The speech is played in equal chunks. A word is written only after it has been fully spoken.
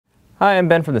Hi, I'm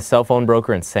Ben from the Cellphone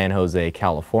Broker in San Jose,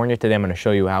 California. Today I'm going to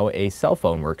show you how a cell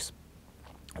phone works.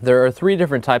 There are three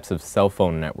different types of cell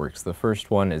phone networks. The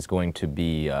first one is going to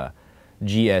be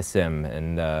GSM,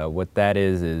 and what that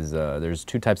is there's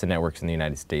two types of networks in the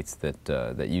United States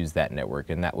that use that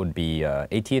network, and that would be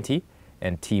AT&T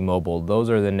and T-Mobile. Those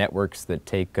are the networks that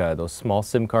take those small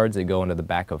SIM cards that go into the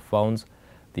back of phones.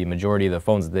 The majority of the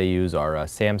phones that they use are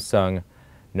Samsung,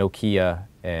 Nokia,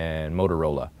 and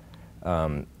Motorola.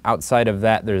 Outside of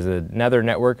that, there's another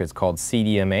network. It's called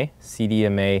Cdma.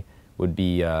 Cdma would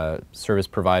be service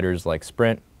providers like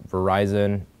Sprint,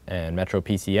 Verizon, and Metro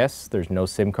PCS. There's no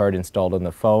SIM card installed in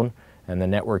the phone, and the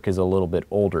network is a little bit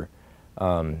older.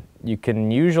 There's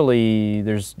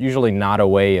usually not a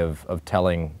way of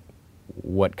telling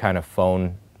what kind of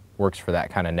phone works for that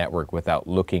kind of network without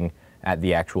looking at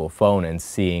the actual phone and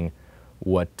seeing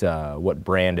what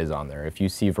brand is on there. If you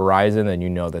see Verizon, then you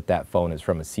know that that phone is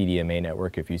from a Cdma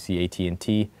network. If you see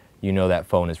AT&T, you know that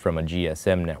phone is from a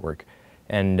GSM network.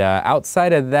 And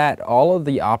outside of that, all of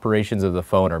the operations of the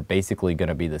phone are basically going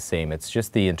to be the same. It's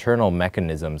just the internal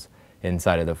mechanisms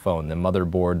inside of the phone, the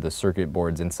motherboard, the circuit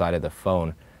boards inside of the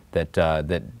phone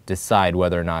that decide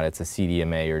whether or not it's a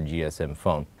Cdma or GSM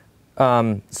phone.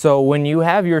 So when you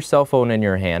have your cell phone in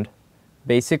your hand,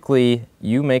 basically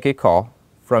you make a call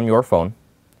from your phone.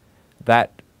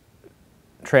 That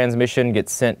transmission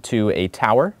gets sent to a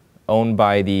tower owned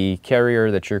by the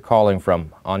carrier that you're calling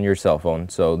from on your cell phone.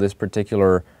 So this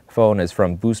particular phone is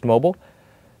from Boost Mobile.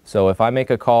 So if I make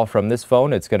a call from this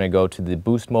phone, it's going to go to the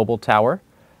Boost Mobile tower.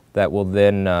 That will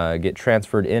then get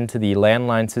transferred into the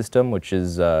landline system, which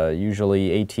is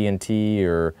usually AT&T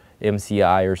or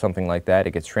MCI or something like that.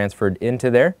 It gets transferred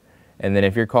into there, and then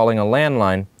if you're calling a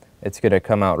landline, it's going to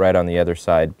come out right on the other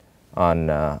side on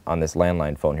this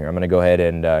landline phone here. I'm going to go ahead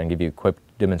and give you a quick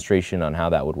demonstration on how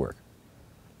that would work.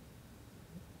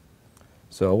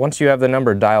 So once you have the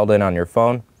number dialed in on your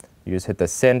phone, you just hit the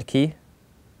send key.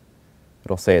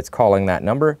 It'll say it's calling that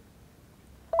number.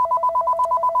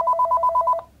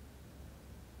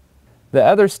 The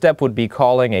other step would be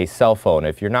calling a cell phone.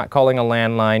 If you're not calling a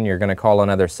landline, you're going to call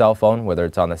another cell phone, whether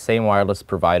it's on the same wireless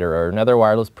provider or another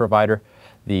wireless provider.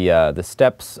 The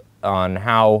steps on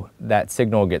how that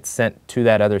signal gets sent to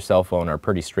that other cell phone are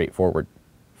pretty straightforward.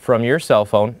 From your cell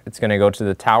phone, it's going to go to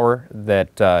the tower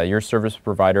that your service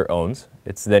provider owns.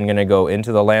 It's then going to go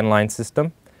into the landline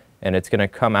system, and it's going to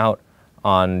come out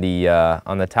on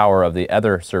the tower of the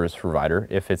other service provider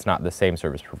if it's not the same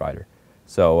service provider.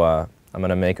 So I'm going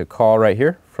to make a call right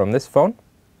here from this phone.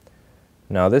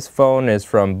 Now this phone is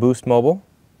from Boost Mobile.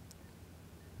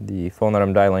 The phone that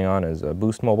I'm dialing on is a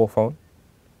Boost Mobile phone.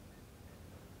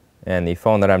 And the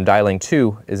phone that I'm dialing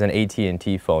to is an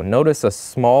AT&T phone. Notice a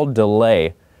small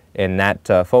delay in that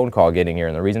phone call getting here,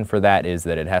 and the reason for that is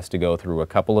that it has to go through a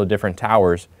couple of different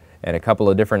towers and a couple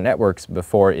of different networks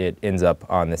before it ends up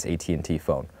on this AT&T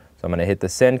phone. So I'm going to hit the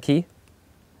send key.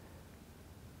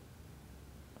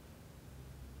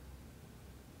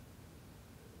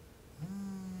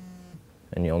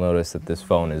 And you'll notice that this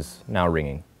phone is now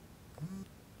ringing.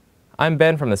 I'm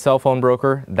Ben from the Cellphone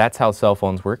Broker. That's how cell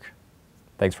phones work.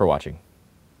 Thanks for watching.